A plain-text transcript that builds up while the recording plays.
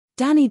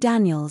Dani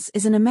Daniels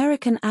is an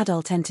American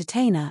adult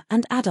entertainer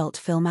and adult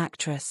film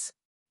actress.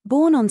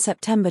 Born on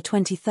September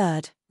 23,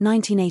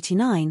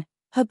 1989,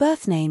 her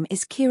birth name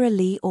is Kira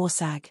Lee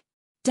Orsag.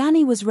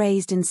 Dani was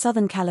raised in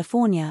Southern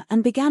California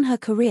and began her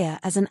career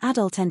as an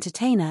adult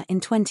entertainer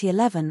in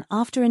 2011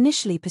 after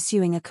initially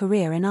pursuing a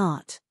career in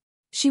art.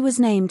 She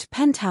was named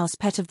Penthouse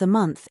Pet of the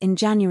Month in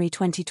January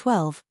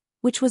 2012,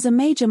 which was a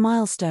major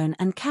milestone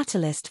and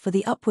catalyst for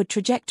the upward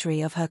trajectory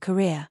of her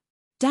career.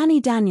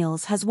 Dani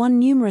Daniels has won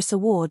numerous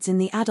awards in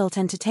the adult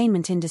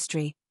entertainment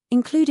industry,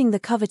 including the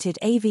coveted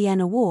AVN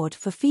Award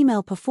for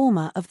Female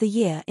Performer of the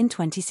Year in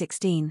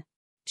 2016.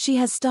 She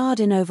has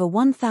starred in over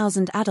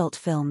 1,000 adult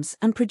films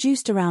and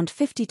produced around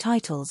 50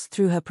 titles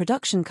through her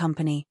production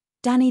company,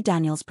 Dani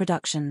Daniels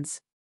Productions.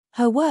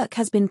 Her work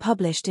has been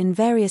published in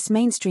various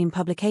mainstream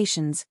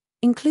publications,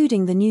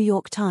 including the New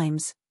York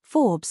Times,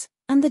 Forbes,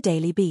 and the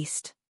Daily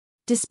Beast.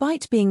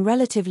 Despite being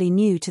relatively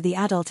new to the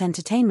adult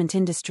entertainment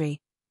industry,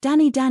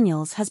 Dani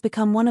Daniels has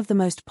become one of the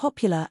most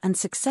popular and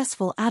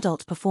successful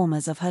adult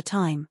performers of her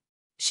time.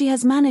 She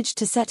has managed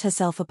to set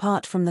herself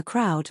apart from the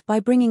crowd by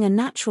bringing a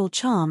natural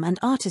charm and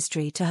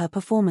artistry to her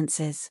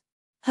performances.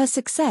 Her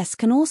success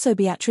can also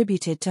be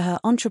attributed to her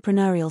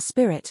entrepreneurial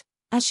spirit,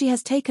 as she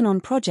has taken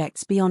on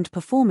projects beyond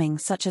performing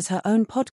such as her own podcast.